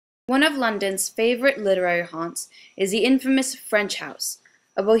One of London's favorite literary haunts is the infamous French House,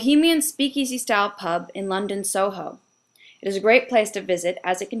 a bohemian speakeasy-style pub in London's Soho. It is a great place to visit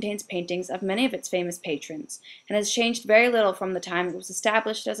as it contains paintings of many of its famous patrons and has changed very little from the time it was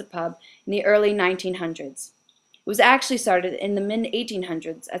established as a pub in the early 1900s. It was actually started in the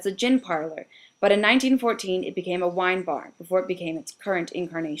mid-1800s as a gin parlor, but in 1914 it became a wine bar before it became its current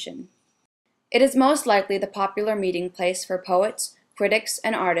incarnation. It is most likely the popular meeting place for poets, critics,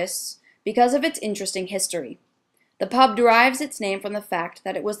 and artists because of its interesting history. The pub derives its name from the fact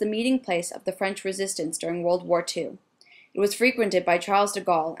that it was the meeting place of the French resistance during World War II. It was frequented by Charles de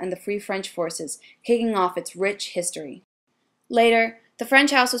Gaulle and the Free French forces, kicking off its rich history. Later, the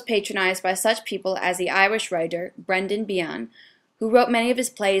French House was patronized by such people as the Irish writer Brendan Behan, who wrote many of his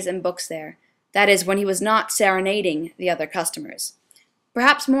plays and books there, that is, when he was not serenading the other customers.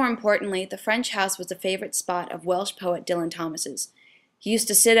 Perhaps more importantly, the French House was a favorite spot of Welsh poet Dylan Thomas's. He used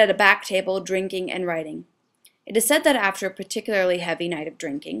to sit at a back table drinking and writing. It is said that after a particularly heavy night of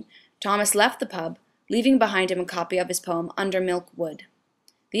drinking, Thomas left the pub, leaving behind him a copy of his poem Under Milk Wood.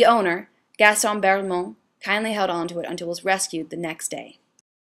 The owner, Gaston Berlemont, kindly held on to it until it was rescued the next day.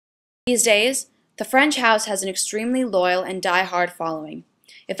 These days, the French House has an extremely loyal and die-hard following.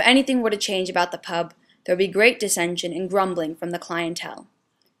 If anything were to change about the pub, there would be great dissension and grumbling from the clientele.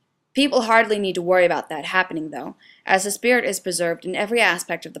 People hardly need to worry about that happening, though, as the spirit is preserved in every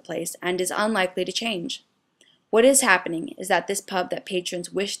aspect of the place and is unlikely to change. What is happening is that this pub that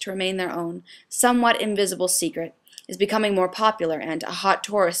patrons wish to remain their own, somewhat invisible secret is becoming more popular and a hot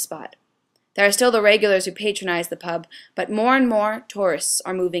tourist spot. There are still the regulars who patronize the pub, but more and more tourists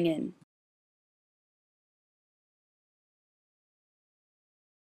are moving in.